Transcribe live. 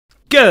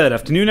Good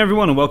afternoon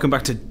everyone and welcome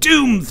back to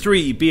Doom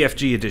 3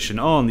 BFG edition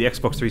on the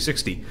Xbox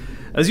 360.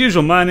 As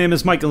usual, my name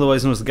is Mike,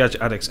 otherwise known as the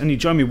Gadget Addicts, and you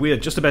join me, we are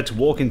just about to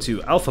walk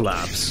into Alpha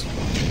Labs.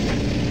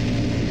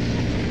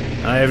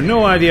 I have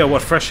no idea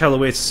what fresh hell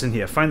awaits us in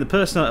here. Find the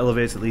personnel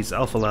elevator that leads to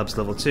Alpha Labs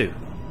level 2.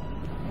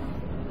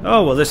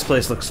 Oh well, this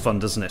place looks fun,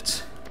 doesn't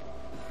it?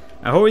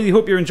 I really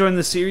hope you're enjoying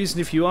this series,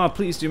 and if you are,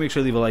 please do make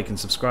sure to leave a like and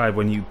subscribe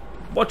when you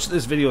watch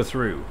this video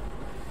through.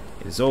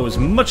 It is always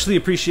muchly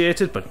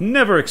appreciated, but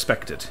never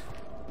expected.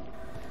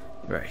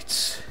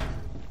 Right.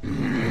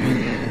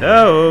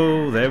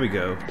 Oh, there we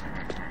go.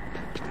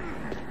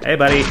 Hey,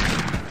 buddy.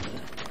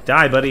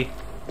 Die, buddy.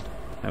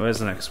 Now, where's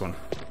the next one?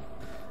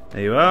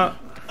 There you are.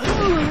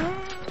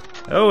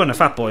 Oh, and a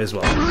fat boy as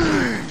well.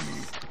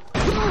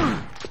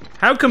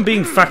 How come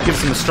being fat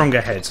gives them a stronger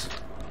head?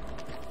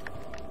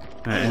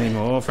 Right, any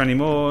more? For any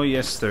more?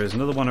 Yes, there is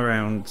another one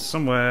around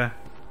somewhere.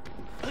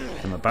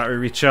 And the battery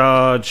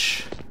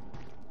recharge.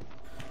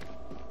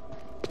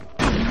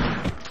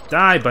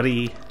 Die,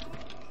 buddy.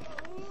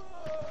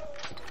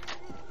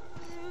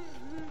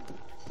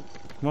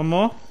 One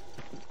more.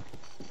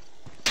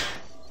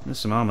 There's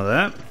some armor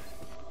there.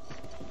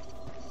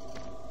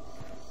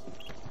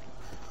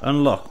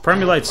 Unlock.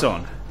 Primary lights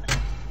on.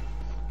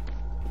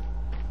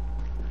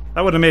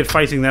 That would have made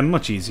fighting them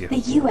much easier. The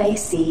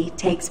UAC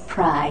takes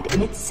pride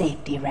in its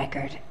safety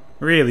record.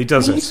 Really,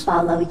 does it? Please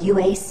follow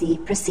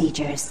UAC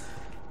procedures.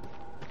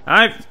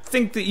 I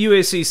think that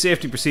UAC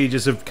safety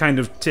procedures have kind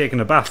of taken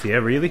a bath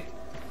here, really.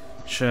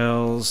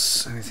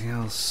 Shells. Anything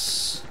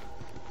else?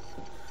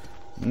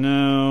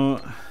 No.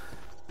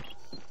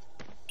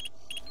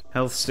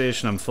 Health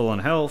station, I'm full on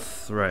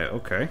health. Right,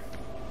 okay.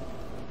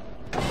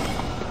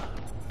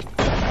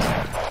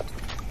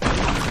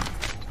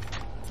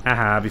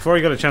 Haha, before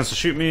he got a chance to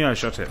shoot me, I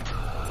shot him.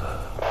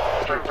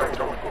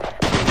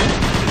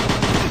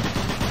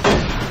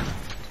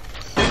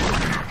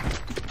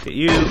 Get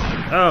you.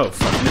 Oh,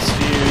 fuck, missed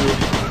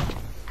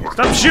you.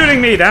 Stop shooting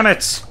me, damn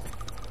it!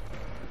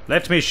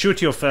 Let me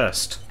shoot you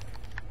first.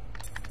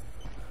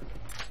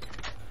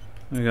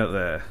 What do we got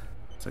there?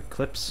 Is that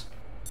clips?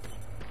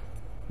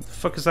 What the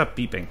fuck is that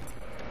beeping?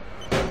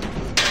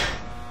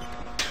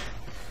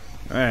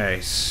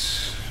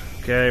 Right.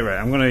 Okay, right.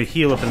 I'm gonna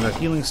heal up in the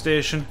healing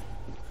station.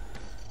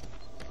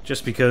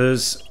 Just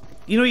because,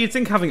 you know, you'd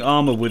think having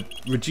armor would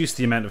reduce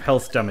the amount of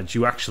health damage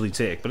you actually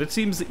take, but it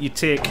seems that you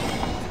take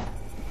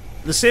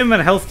the same amount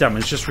of health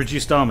damage, just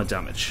reduced armor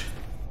damage.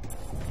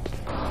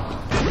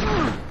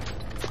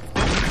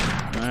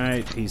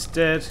 Right, he's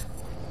dead.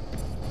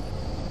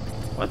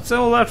 What's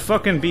all that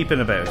fucking beeping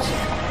about?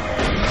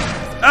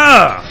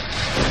 Ah!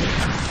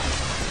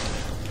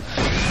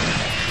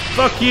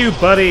 Fuck you,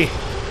 buddy!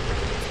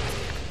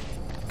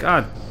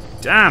 God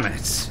damn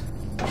it!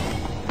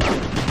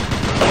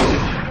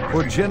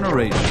 For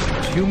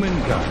generations,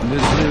 humankind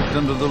has lived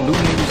under the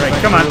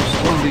looming come on. of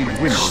slowly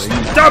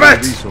dwindling Stop it!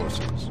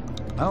 resources.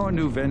 Our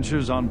new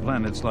ventures on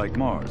planets like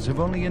Mars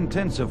have only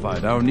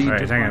intensified our need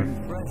to hang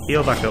on.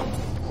 Heal back up.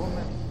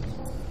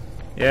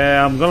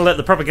 Yeah, I'm gonna let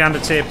the propaganda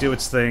tape do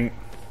its thing.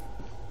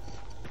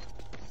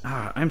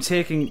 Ah, I'm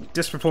taking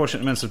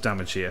disproportionate amounts of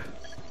damage here.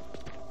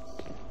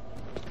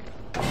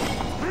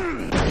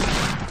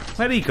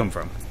 Where did he come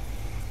from?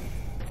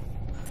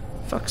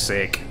 Fuck's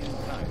sake.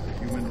 the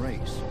human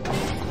race.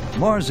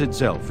 Mars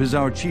itself is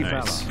our chief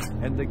Nice.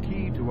 ally and the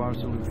key to our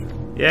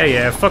solution.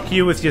 Yeah, fuck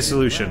you with your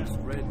solution. Vast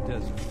red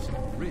deserts,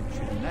 rich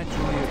in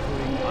naturally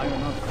occurring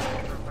iron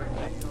oxide.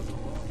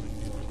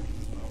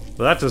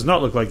 Well, that does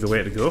not look like the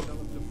way to go.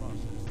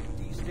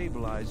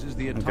 Destabilizes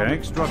the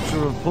atomic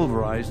structure of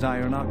pulverized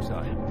iron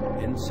oxide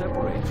and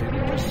separates it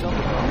into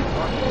subatomic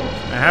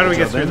particles. Now, how do we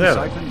get through there?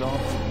 Siphoned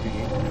off to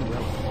create new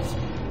elements.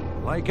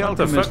 Like What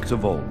the alchemists fuck?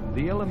 of old,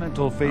 the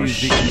elemental phase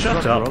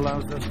shut up.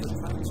 allows us to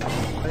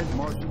transfer red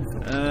margins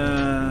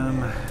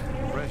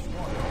fresh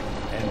water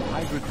and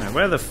hydrogen. Now,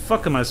 where the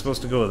fuck am I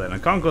supposed to go then? I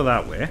can't go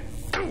that way.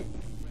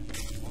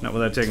 Not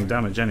without taking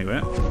damage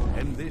anyway.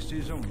 And this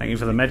is only Thank you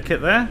for the med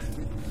kit there.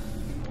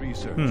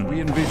 research.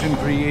 We envision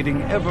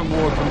creating ever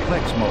more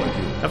complex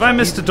molecules. Have I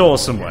missed a door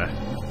somewhere?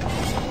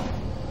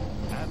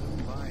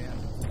 Atom by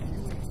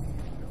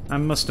atom. I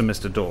must have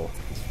missed a door.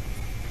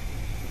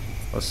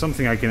 Or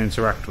something I can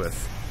interact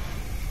with.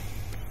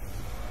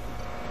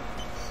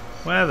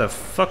 Where the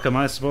fuck am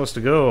I supposed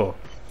to go?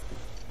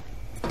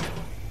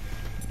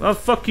 Well,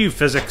 fuck you,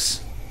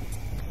 physics.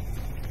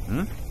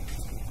 Huh?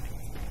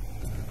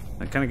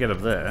 I can't get up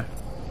there.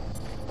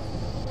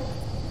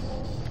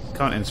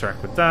 Can't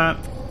interact with that.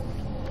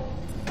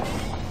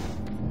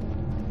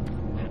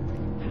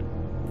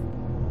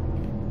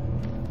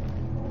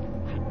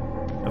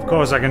 Of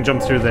course I can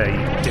jump through there,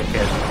 you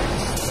dickhead.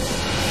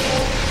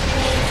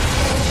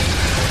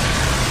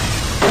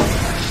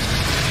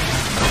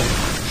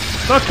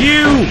 Fuck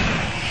you!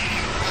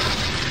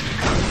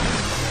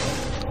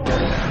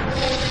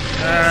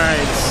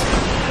 Alright.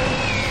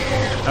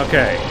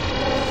 Okay.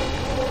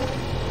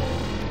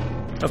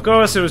 Of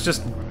course, it was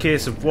just a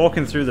case of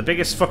walking through the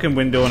biggest fucking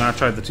window and I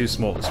tried the two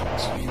smallest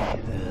ones.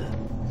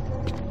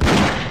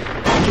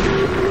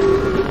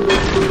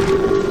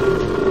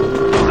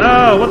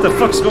 Oh, what the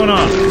fuck's going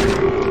on?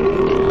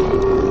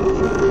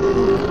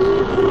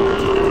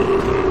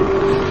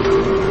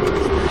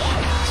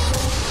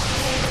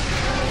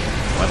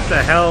 What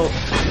the hell?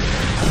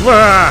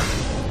 Wah!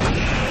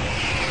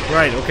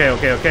 Right,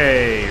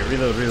 okay.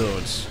 Reload.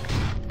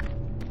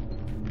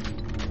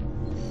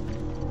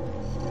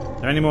 Are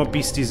there any more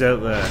beasties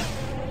out there?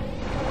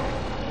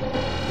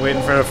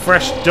 Waiting for a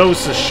fresh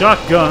dose of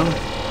shotgun.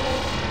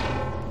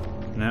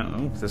 No,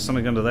 oh, there's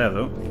something under there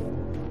though.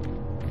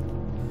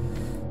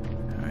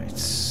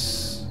 Alright.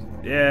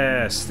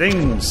 Yes,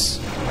 things.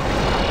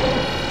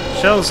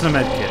 Shells and a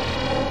medkit.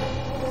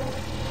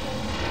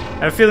 I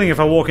have a feeling if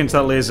I walk into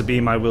that laser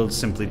beam, I will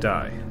simply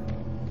die.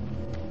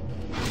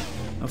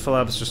 Alpha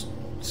Lab's just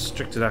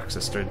restricted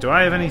access to it. Do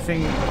I have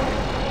anything?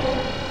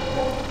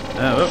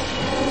 Oh.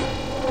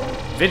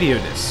 Video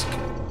disc.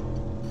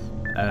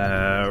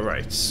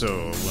 Right,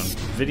 so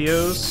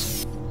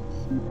videos.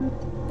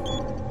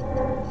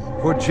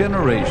 For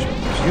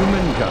generations,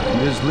 humankind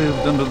has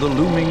lived under the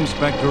looming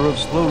specter of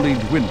slowly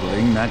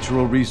dwindling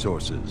natural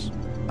resources.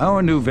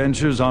 Our new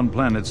ventures on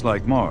planets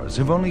like Mars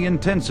have only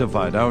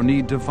intensified our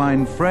need to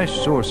find fresh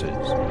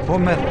sources for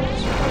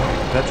metals,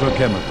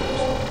 petrochemicals,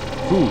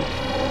 food,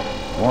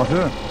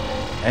 water,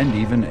 and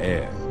even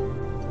air.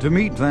 To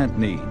meet that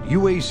need,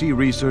 UAC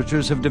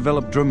researchers have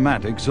developed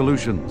dramatic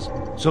solutions.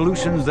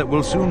 Solutions that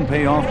will soon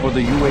pay off for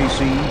the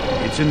UAC,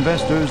 its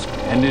investors,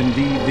 and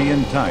indeed the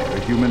entire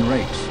human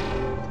race.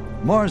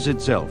 Mars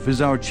itself is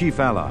our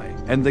chief ally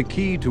and the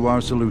key to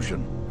our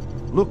solution.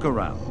 Look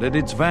around at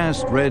its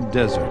vast red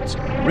deserts,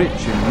 rich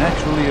in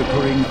naturally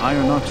occurring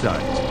iron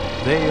oxides.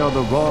 They are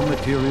the raw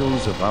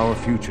materials of our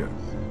future.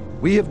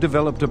 We have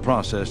developed a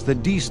process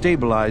that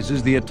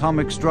destabilizes the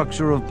atomic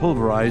structure of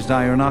pulverized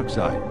iron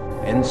oxide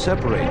and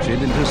separates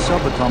it into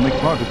subatomic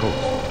particles,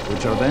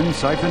 which are then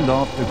siphoned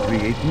off to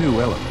create new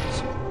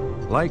elements.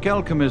 Like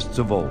alchemists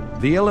of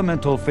old, the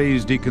elemental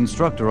phase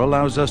deconstructor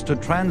allows us to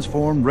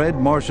transform red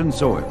Martian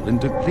soil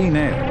into clean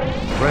air,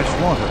 fresh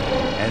water,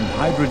 and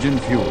hydrogen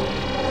fuel,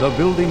 the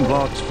building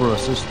blocks for a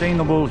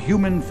sustainable,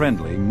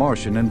 human-friendly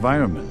Martian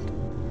environment.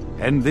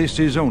 And this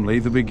is only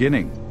the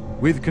beginning.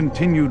 With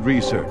continued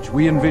research,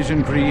 we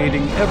envision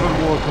creating ever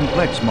more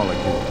complex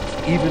molecules,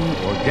 even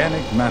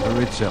organic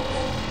matter itself.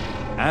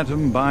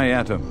 Atom by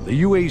atom,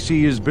 the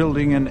UAC is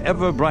building an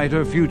ever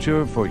brighter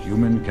future for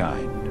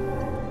humankind.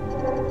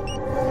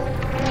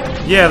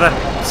 Yeah,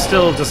 that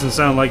still doesn't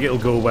sound like it'll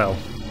go well.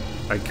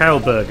 Right, Kyle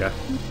Berger.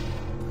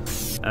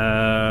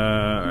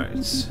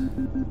 Right.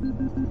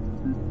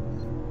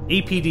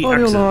 EPD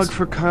Audio access. log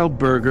for Kyle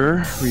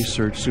Berger,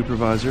 research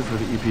supervisor for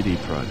the EPD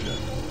project.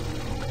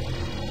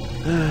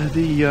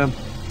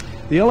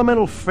 The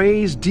elemental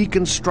phase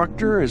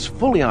deconstructor is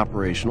fully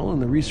operational,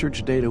 and the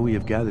research data we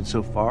have gathered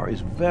so far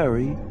is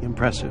very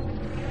impressive.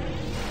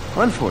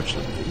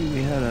 Unfortunately,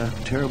 we had a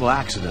terrible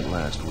accident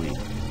last week.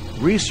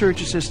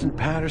 Research assistant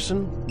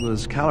Patterson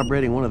was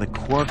calibrating one of the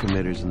quark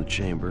emitters in the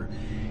chamber,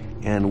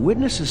 and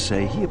witnesses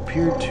say he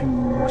appeared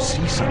to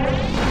see something.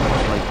 It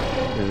was like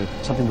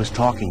something was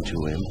talking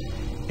to him,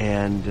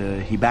 and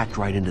he backed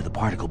right into the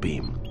particle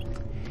beam.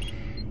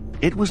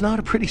 It was not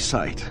a pretty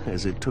sight,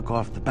 as it took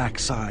off the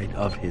backside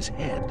of his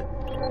head.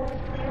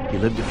 He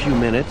lived a few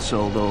minutes,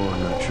 although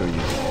I'm not sure you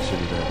can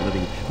consider that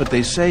living. But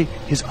they say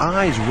his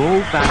eyes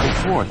rolled back and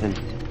forth, and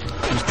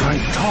he was trying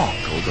to talk,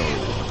 although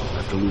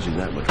after losing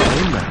that much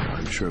brain matter,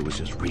 I'm sure it was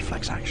just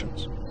reflex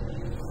actions.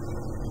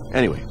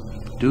 Anyway,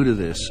 due to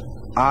this,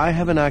 I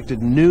have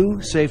enacted new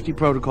safety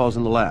protocols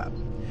in the lab,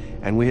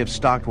 and we have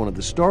stocked one of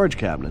the storage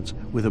cabinets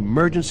with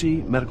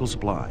emergency medical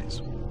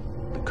supplies.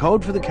 The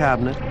code for the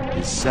cabinet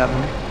is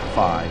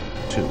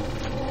 752.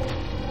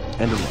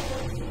 End of log.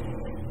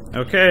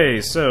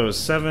 Okay, so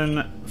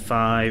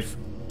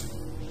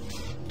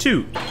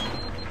 752.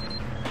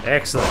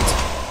 Excellent.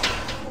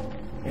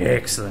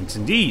 Excellent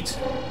indeed.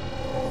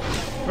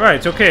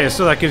 Right, okay,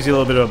 so that gives you a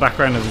little bit of a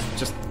background of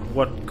just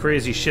what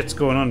crazy shit's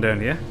going on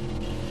down here.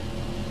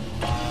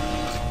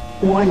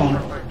 Warning.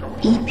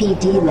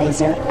 EPD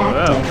laser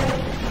active.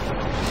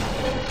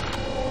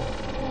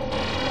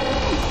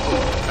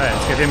 Alright,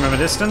 let's get him from a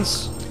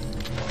distance.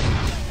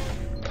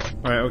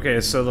 Right, okay,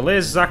 so the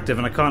laser's active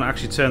and I can't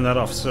actually turn that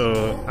off,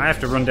 so I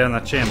have to run down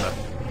that chamber.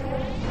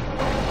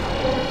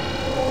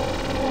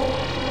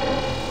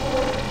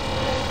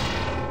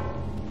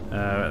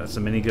 That's a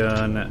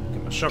minigun.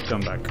 Get my shotgun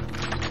back.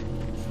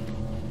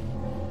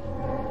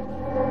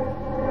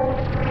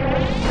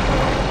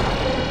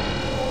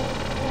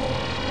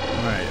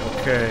 Right,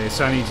 okay,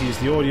 so I need to use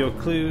the audio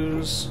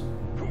clues.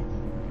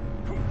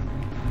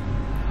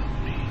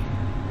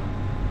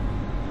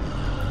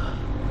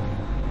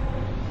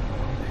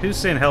 Who's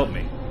saying help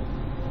me?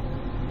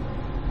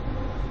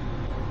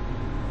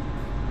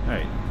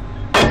 Alright.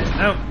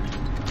 No.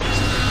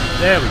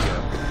 There we go.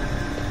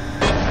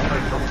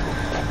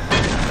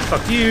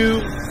 Fuck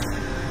you!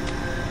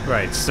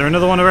 Right, is there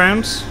another one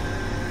around?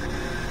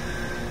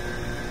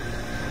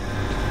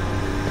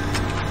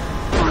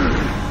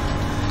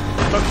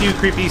 Fuck you,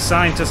 creepy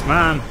scientist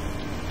man!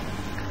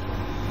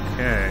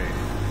 Okay.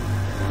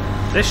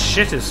 This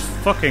shit is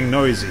fucking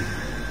noisy.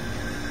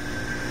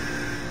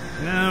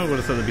 No, would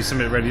have thought there'd be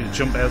somebody ready to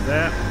jump out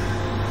there.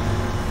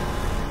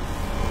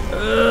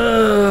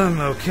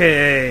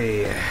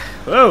 Okay.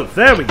 Oh,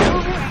 there we go.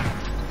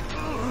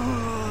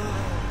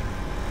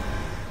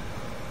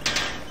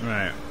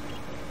 Right.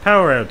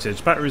 Power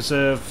outage. Battery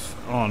reserve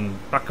on.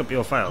 Back up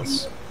your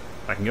files.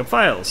 Backing up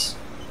files.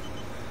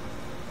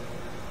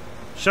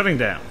 Shutting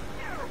down.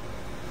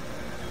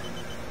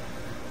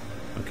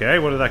 Okay,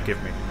 what did that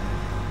give me?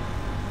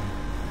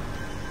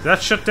 Did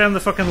that shut down the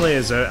fucking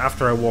laser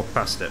after I walked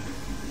past it?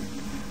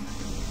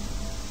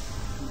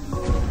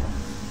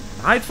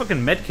 I hide fucking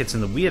medkits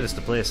in the weirdest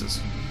of places.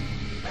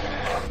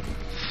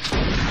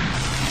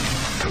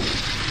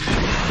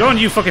 Don't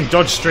you fucking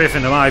dodge strafe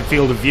into my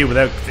field of view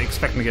without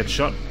expecting to get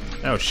shot.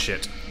 Oh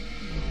shit.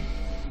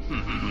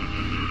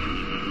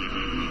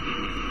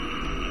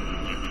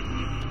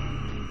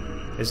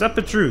 Is that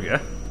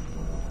Petruga?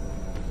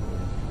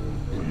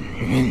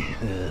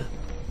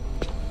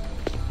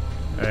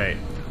 Alright.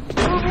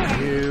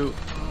 You.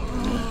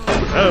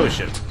 Oh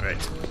shit.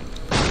 Right.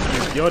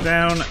 You're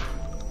down.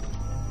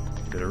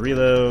 Gotta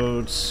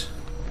reload.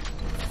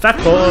 Fat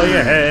boy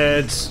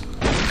ahead!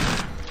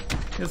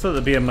 I thought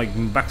there'd be a like,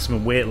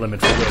 maximum weight limit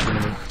for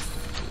working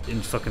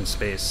in fucking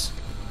space.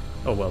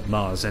 Oh well,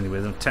 Mars anyway,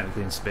 they're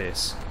technically in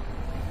space.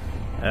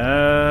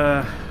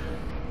 Can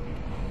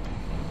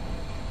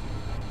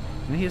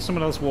I hear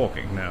someone else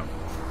walking? No.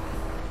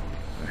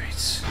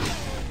 Right.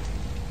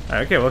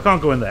 Okay, well I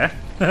can't go in there.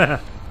 At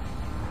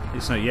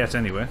least not yet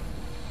anyway.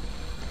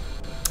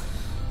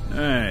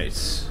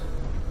 Alright.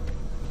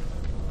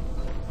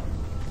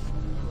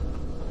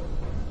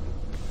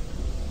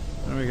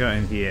 What do we got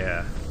in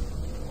here?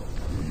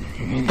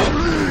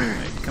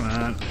 Right, come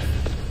on.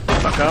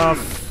 Fuck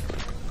off.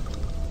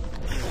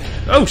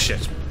 Oh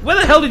shit! Where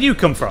the hell did you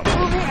come from?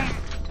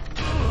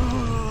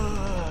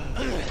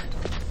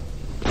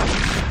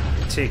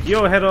 Take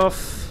your head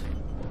off.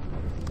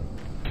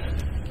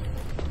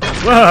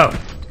 Whoa!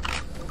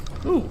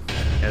 Ooh.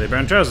 Early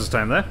brown trousers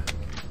time there.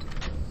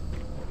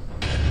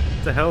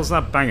 What the hell's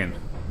that banging?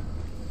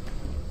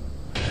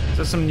 Is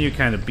that some new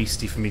kind of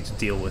beastie for me to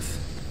deal with?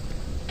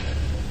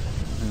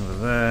 Over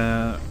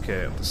there.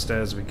 Okay, up the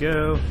stairs we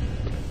go.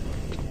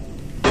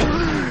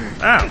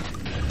 Ow!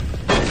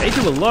 They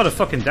do a lot of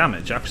fucking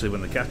damage, actually,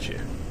 when they catch you.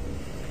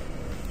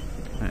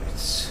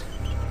 Right.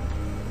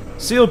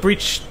 Seal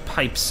breach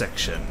pipe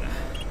section.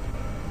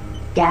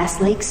 Gas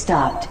leak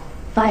stopped.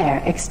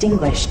 Fire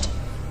extinguished.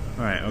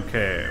 Right,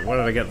 okay. What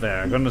did I get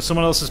there? I got into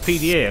someone else's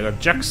PDA. I got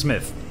Jack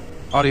Smith.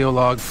 Audio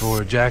log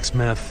for Jack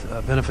Smith,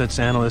 benefits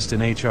analyst in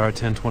HR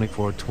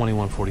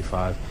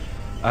 1024-2145.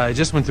 I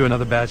just went through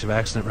another batch of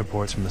accident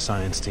reports from the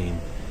science team.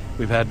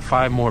 We've had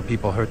 5 more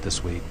people hurt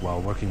this week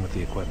while working with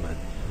the equipment.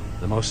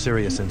 The most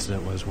serious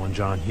incident was one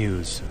John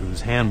Hughes, whose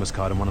hand was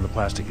caught in one of the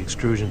plastic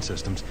extrusion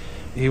systems.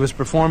 He was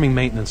performing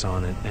maintenance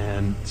on it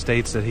and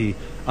states that he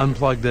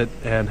unplugged it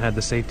and had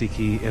the safety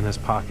key in his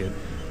pocket.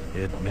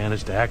 It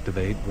managed to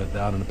activate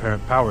without an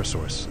apparent power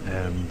source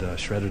and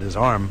shredded his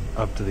arm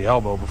up to the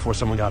elbow before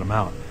someone got him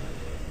out.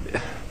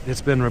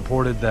 It's been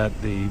reported that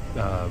the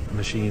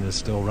machine is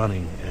still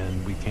running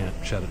and we can't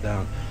shut it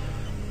down.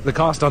 The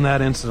cost on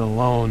that incident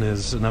alone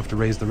is enough to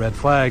raise the red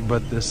flag,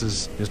 but this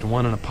is just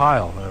one in a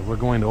pile. We're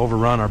going to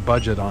overrun our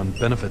budget on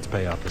benefits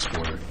payout this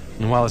quarter.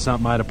 And while it's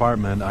not my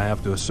department, I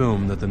have to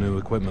assume that the new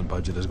equipment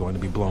budget is going to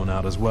be blown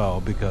out as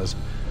well because,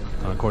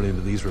 according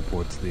to these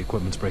reports, the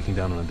equipment's breaking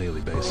down on a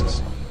daily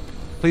basis.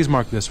 Please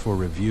mark this for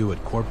review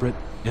at corporate.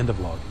 End of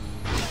log.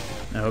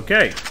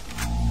 Okay.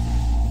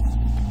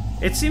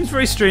 It seems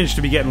very strange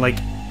to be getting, like,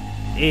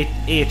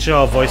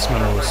 HR voice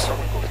memos.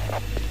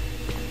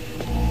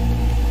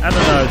 I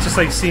don't know, it just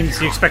like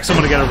seems you expect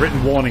someone to get a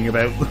written warning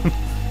about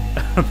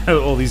about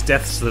all these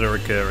deaths that are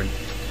occurring.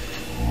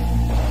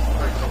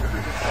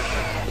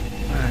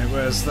 Alright,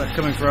 where's that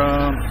coming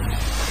from?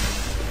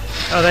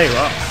 Oh, there you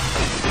are.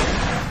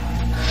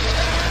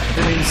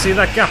 Didn't even see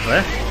that gap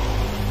there.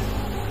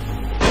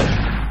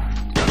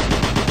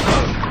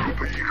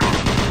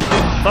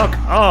 Fuck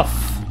off!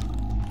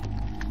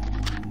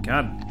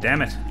 God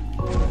damn it.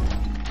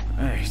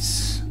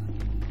 Alright.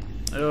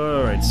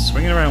 Alright,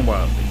 swinging around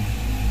wildly.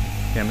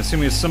 Okay, I'm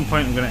assuming at some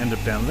point I'm going to end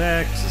up down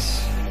there, because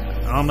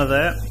there's armor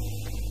there.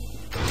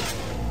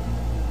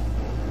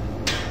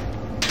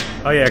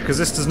 Oh yeah, because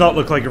this does not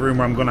look like a room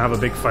where I'm going to have a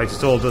big fight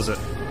at all, does it?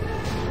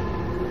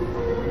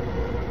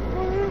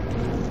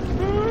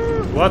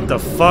 What the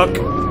fuck?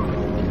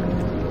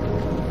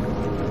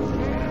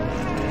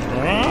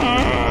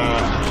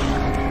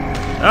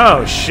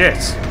 Oh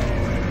shit!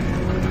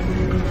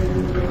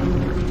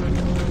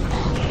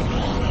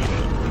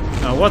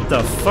 Now what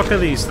the fuck are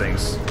these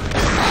things?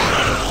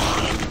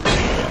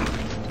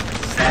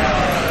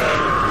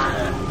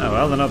 Oh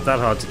well, they're not that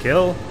hard to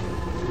kill.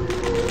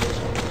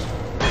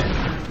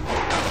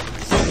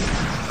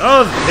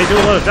 Oh, they do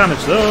a lot of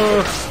damage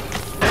though.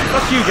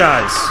 Fuck you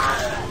guys.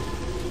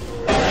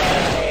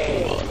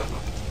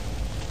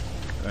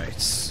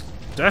 Right.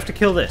 Do I have to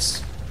kill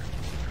this?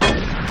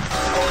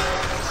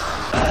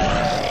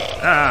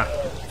 Ah.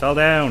 Fell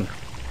down.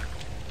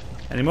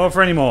 Any more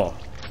for any more?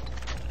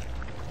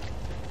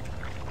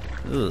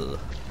 Ugh.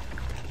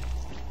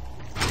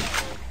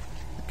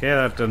 Okay,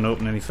 that doesn't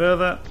open any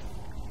further.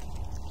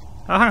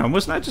 Oh, hang on,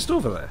 wasn't I just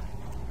over there?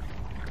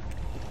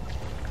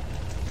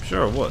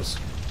 Sure it was.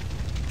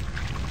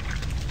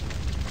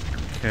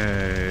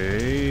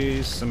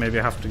 Okay, so maybe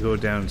I have to go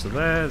down to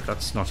there.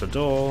 That's not a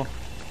door.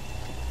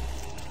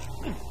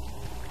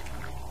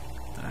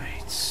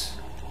 Right.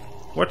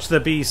 Watch there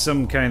be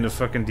some kind of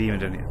fucking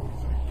demon in here.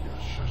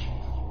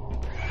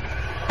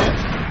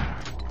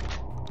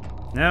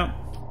 No.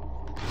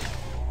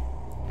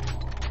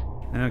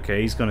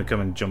 Okay, he's gonna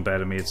come and jump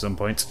out of me at some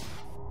point.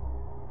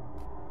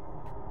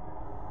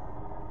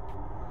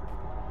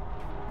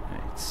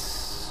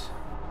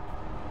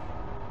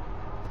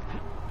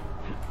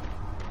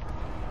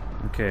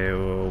 Okay,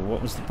 well,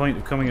 what was the point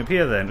of coming up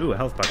here then? Ooh, a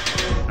health pack.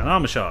 And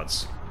armor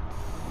shards.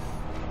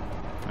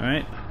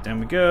 Alright, down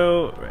we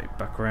go. Right,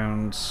 back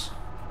around.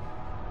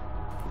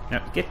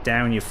 Now, get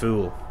down, you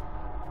fool.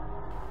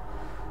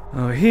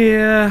 Over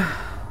here.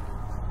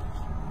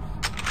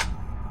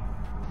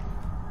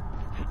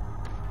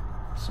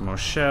 Some more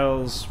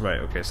shells. Right,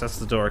 okay, so that's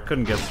the door I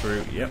couldn't get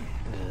through. Yep.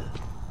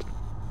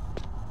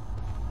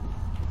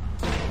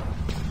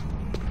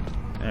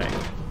 Alright.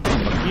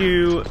 Fuck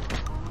you.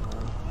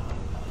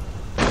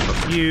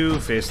 You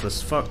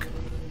faceless fuck.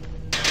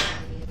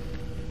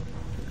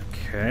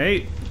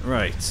 Okay,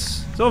 right.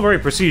 It's all very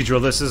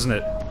procedural, this, isn't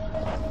it?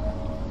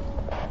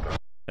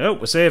 Oh,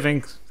 we're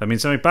saving. That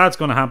means something bad's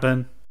gonna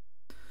happen.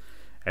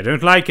 I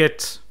don't like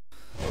it.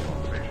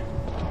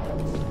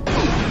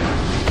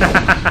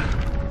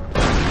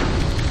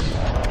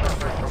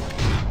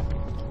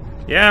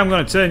 Yeah, I'm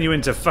gonna turn you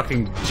into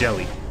fucking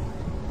jelly.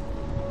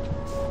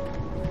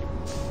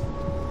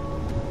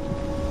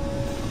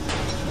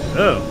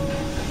 Oh.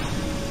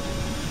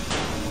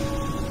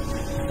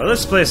 Well,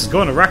 this place is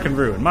going to rack and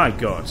ruin, my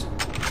god.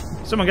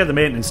 Someone get the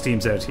maintenance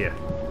teams out here.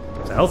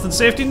 It's a health and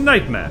safety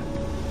nightmare.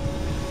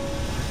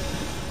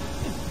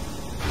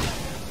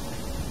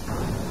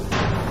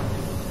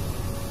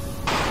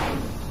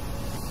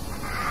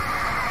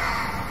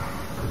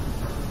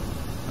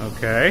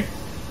 Okay.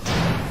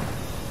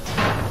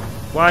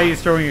 Why are you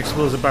throwing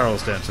explosive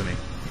barrels down to me?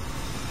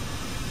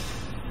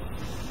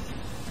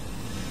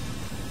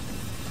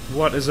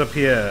 What is up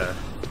here?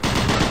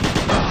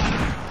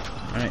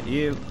 Alright,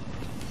 you.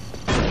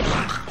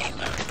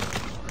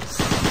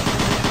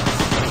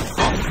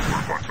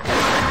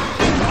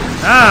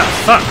 Ah,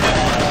 fuck!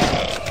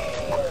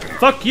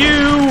 Fuck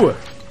you!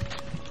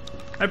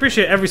 I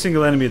appreciate every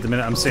single enemy at the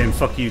minute I'm saying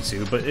fuck you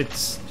to, but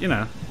it's, you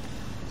know,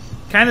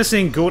 kind of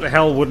saying go to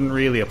hell wouldn't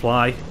really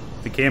apply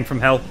if it came from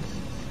hell.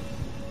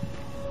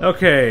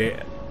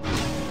 Okay.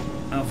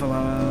 Alpha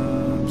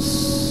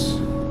Labs.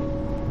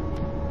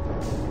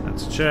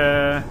 That's a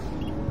chair.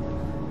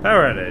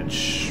 Power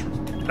outage.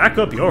 Back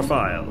up your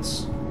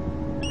files. I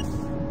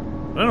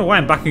don't know why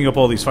I'm backing up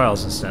all these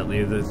files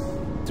instantly. They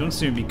don't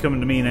seem to be coming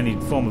to me in any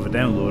form of a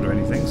download or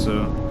anything,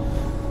 so...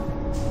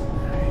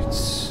 Right.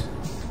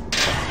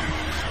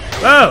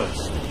 Whoa!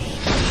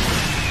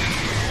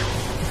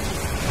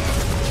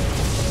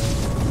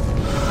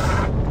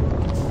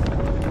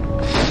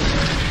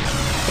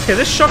 Okay,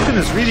 this shotgun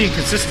is really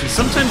inconsistent.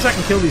 Sometimes I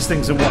can kill these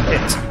things in one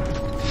hit.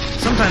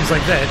 Sometimes,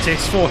 like that, it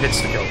takes 4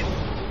 hits to kill them.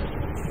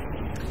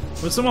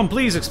 Would someone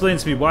please explain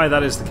to me why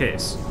that is the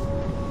case?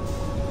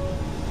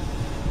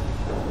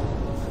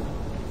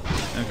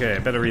 Okay,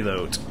 better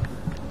reload.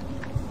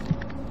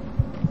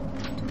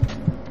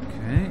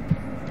 Okay.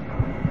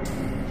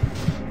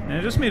 And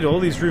it just made all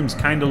these rooms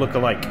kind of look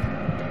alike.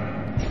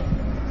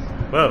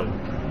 Whoa.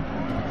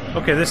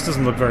 Okay, this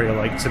doesn't look very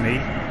alike to me.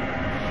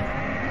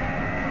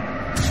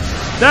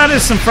 That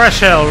is some fresh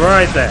hell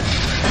right there.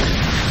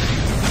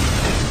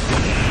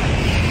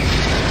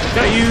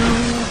 Got you.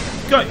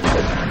 Got you.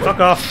 Fuck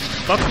off.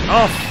 Fuck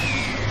off.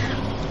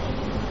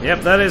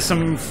 Yep, that is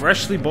some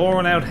freshly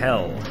born out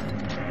hell.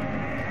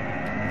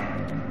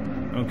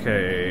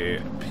 Okay,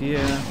 up here.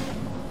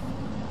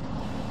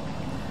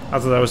 I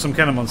thought there was some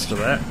kind of monster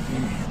there.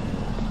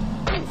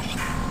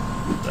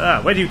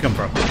 Ah, where do you come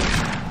from?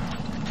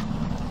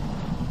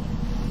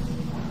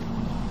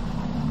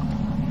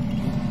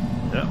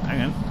 Oh,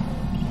 hang on.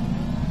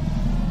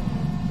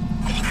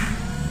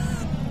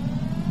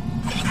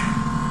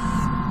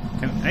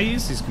 Can I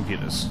use these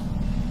computers?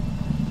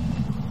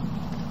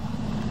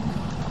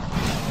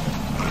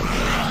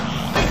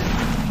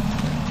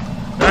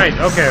 Right,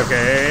 okay,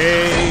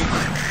 okay.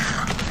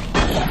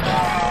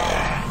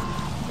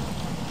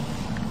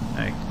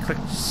 I click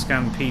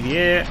scan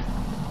PDA.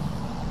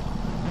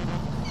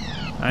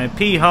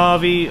 P.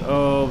 Harvey,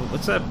 oh,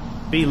 what's that?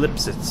 B.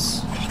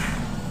 Lipsitz.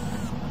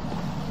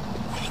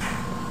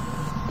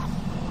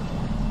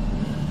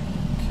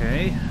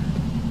 Okay.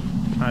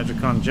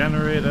 Hydrocon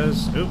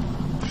generators. Oop.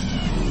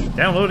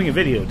 Downloading a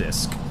video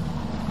disc.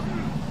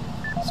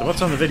 So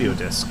what's on the video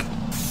disc?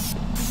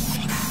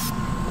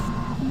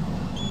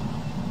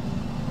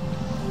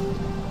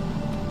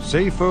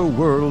 Safer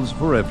worlds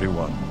for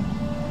everyone.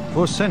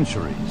 For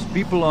centuries,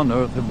 people on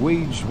Earth have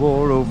waged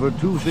war over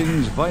two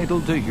things vital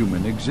to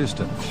human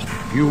existence: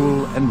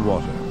 fuel and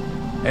water.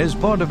 As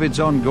part of its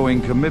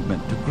ongoing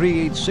commitment to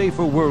create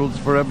safer worlds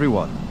for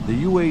everyone,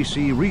 the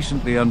UAC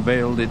recently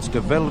unveiled its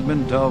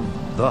development of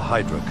the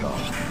Hydrocon.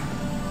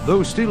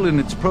 Though still in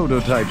its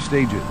prototype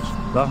stages,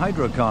 the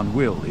Hydrocon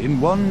will, in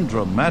one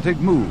dramatic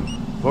move,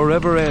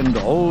 forever end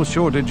all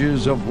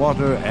shortages of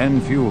water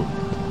and fuel.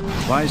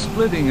 By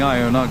splitting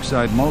iron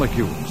oxide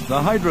molecules, the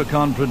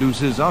Hydrocon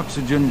produces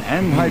oxygen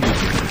and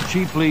hydrogen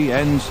cheaply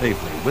and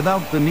safely,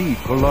 without the need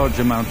for large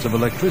amounts of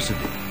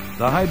electricity.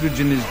 The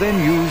hydrogen is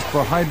then used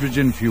for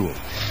hydrogen fuel,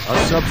 a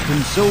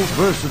substance so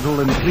versatile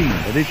and clean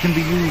that it can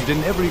be used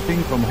in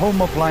everything from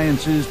home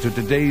appliances to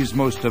today's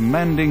most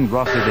demanding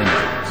rocket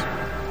engines.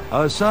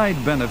 A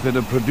side benefit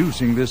of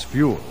producing this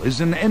fuel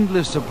is an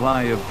endless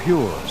supply of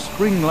pure,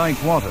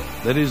 spring-like water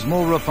that is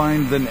more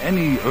refined than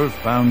any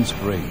earthbound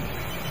spring.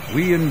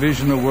 We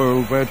envision a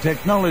world where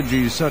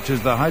technologies such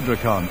as the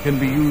Hydrocon can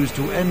be used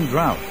to end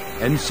drought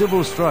and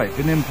civil strife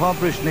in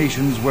impoverished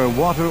nations where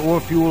water or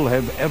fuel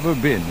have ever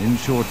been in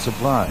short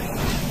supply.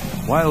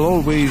 While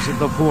always at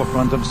the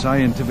forefront of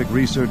scientific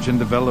research and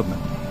development,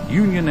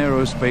 Union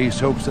Aerospace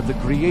hopes that the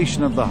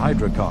creation of the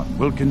Hydrocon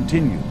will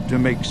continue to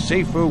make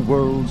safer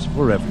worlds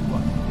for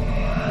everyone.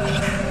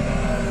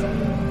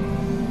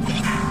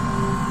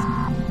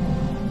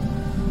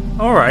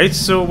 Alright,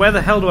 so where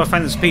the hell do I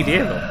find this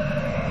PDA though?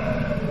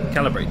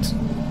 Calibrate.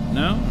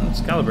 No,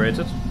 it's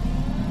calibrated.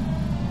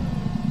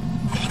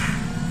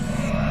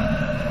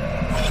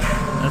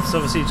 That's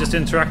obviously just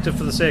interactive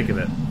for the sake of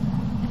it.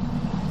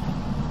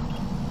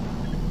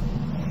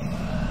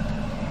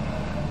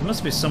 There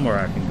must be somewhere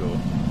I can go.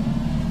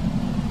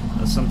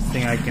 There's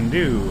something I can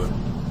do.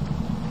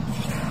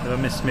 Have I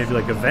missed maybe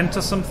like a vent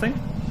or something?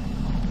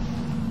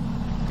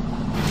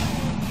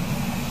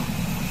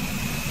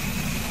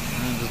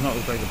 It does not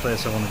look like the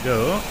place I want to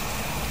go.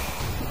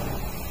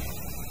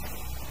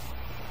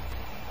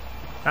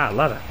 Ah,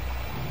 ladder.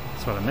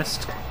 That's what I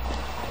missed.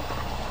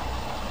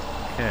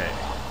 Okay.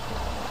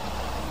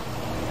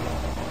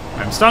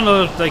 I'm starting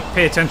to like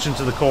pay attention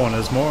to the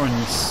corners more and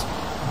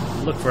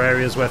look for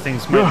areas where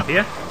things might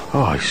appear.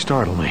 Oh, you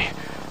startled me.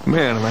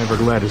 Man, am I ever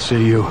glad to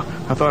see you.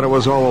 I thought I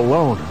was all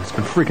alone. It's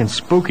been freaking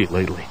spooky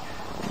lately.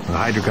 The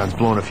Hydrocon's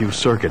blown a few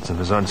circuits and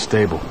is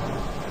unstable.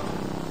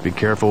 Be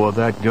careful with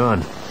that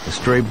gun. A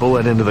stray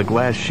bullet into the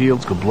glass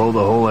shields could blow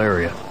the whole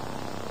area.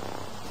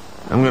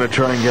 I'm gonna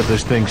try and get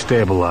this thing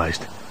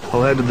stabilized.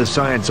 I'll head to the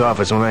science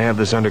office when I have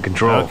this under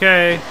control.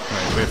 Okay.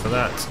 Right, wait for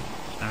that.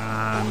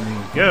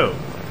 And go.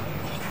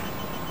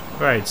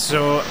 Right,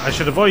 so I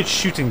should avoid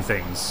shooting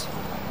things.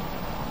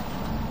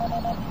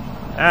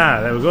 Ah,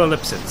 there we go,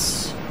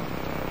 Lipsitz.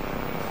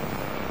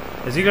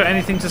 Has he got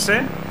anything to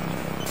say?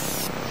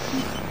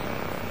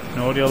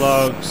 No audio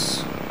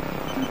logs.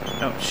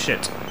 Oh,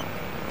 shit.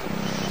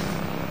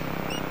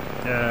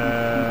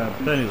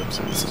 Bernie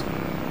Lipsitz.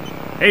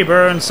 Hey,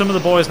 Burn, some of the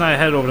boys and I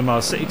head over to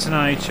Mars City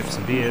tonight, shift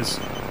some beers.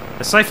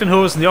 The siphon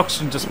hose and the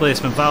oxygen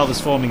displacement valve is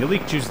forming a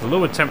leak due to the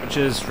lower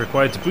temperatures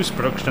required to boost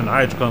production in the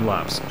Hydrocon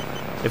labs.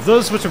 If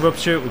those were to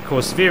rupture, it would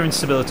cause severe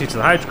instability to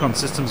the Hydrocon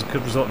systems and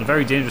could result in a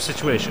very dangerous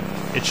situation.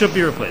 It should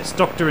be replaced.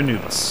 Dr.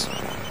 Anubis.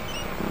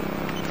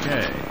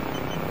 Okay.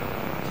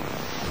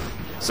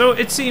 So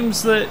it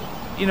seems that,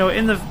 you know,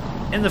 in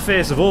the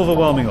face of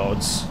overwhelming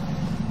odds,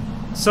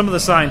 some of the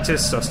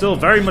scientists are still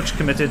very much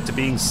committed to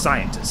being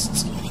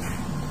scientists.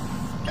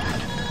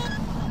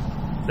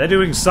 They're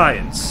doing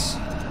science.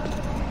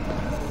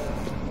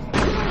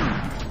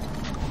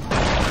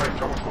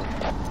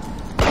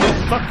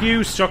 Fuck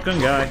you, shotgun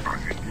guy.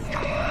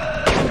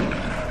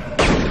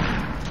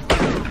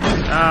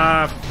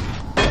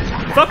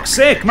 Fuck's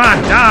sake,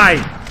 man, die!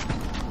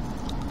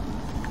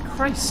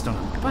 Christ on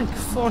a bike,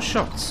 4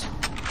 shots.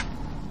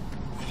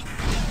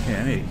 Yeah,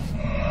 anyway.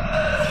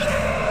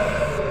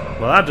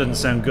 Well, that doesn't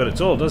sound good at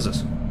all, does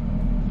it?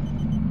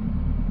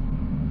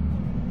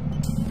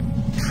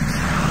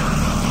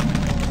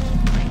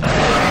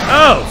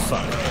 Oh,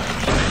 fuck.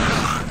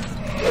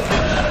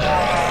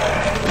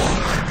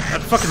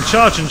 That fucking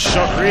charging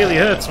shot really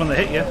hurts when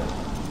they hit you.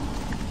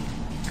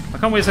 I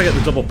can't wait till I get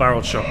the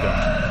double-barreled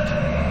shotgun.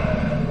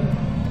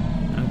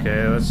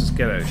 Okay, let's just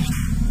get out.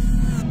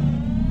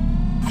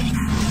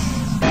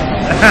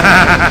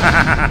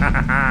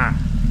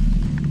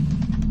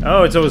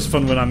 Oh, it's always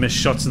fun when I miss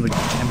shots and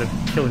end up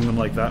killing them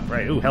like that.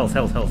 Right, ooh, health,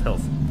 health, health,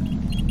 health.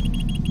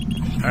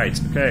 Alright,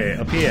 okay,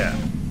 up here.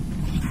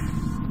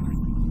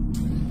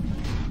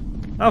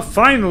 Oh,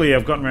 finally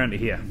I've gotten around to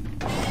here.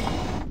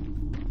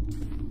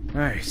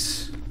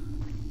 Right.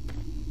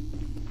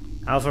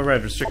 Alpha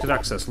Red, restricted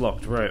access,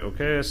 locked. Right,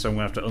 okay, so I'm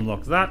going to have to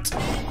unlock that.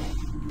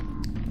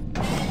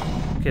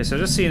 Okay, so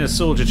I've just seen a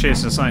soldier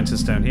chasing a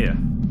scientist down here.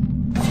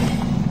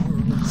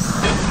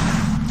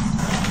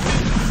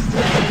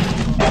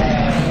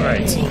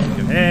 Right,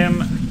 get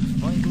him.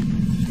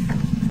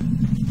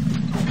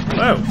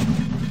 Hello.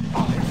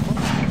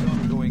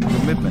 Ongoing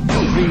commitment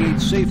to create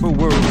safer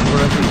worlds for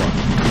everyone.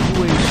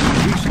 UAC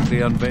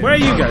recently unveiled. Where are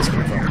you guys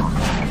coming from?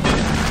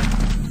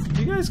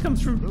 You guys come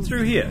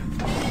through here?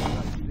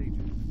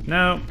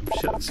 No,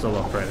 shit, it's still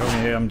up, right?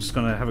 Okay, I'm just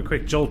gonna have a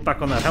quick jolt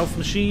back on that health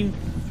machine.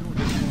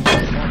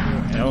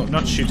 No,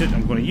 not shoot it,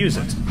 I'm gonna use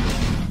it.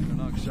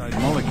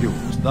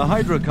 Molecules. The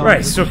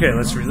hydrocarbons. Right, okay,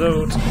 let's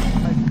reload.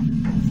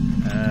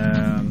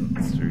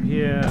 Through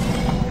here.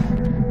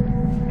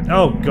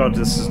 Oh god,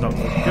 this is not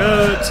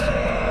good.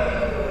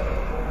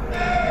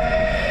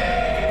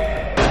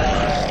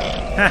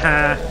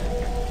 Haha.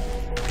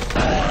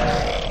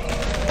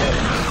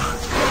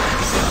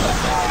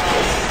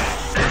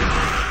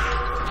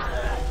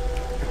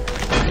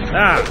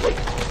 Ah!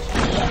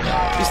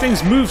 These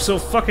things move so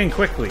fucking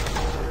quickly.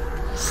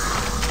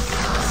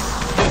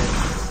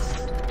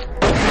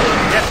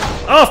 Get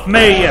off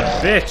me, you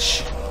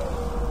bitch!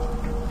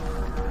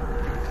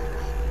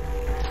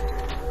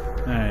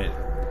 Alright.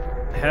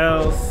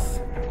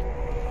 Health.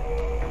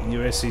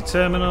 USC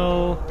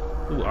terminal.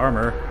 Ooh,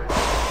 armor.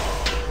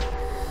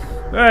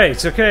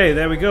 Right, okay,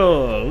 there we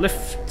go.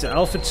 Lift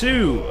Alpha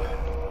 2.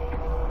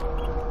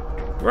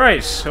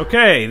 Right,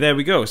 okay, there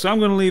we go. So I'm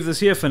going to leave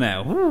this here for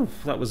now. Whew,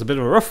 that was a bit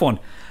of a rough one.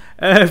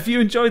 If you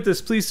enjoyed this,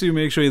 please do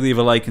make sure you leave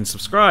a like and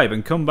subscribe,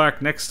 and come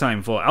back next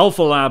time for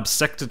Alpha Labs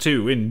Sector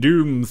 2 in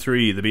Doom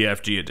 3, the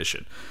BFG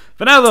edition.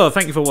 For now, though,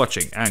 thank you for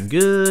watching, and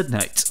good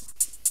night.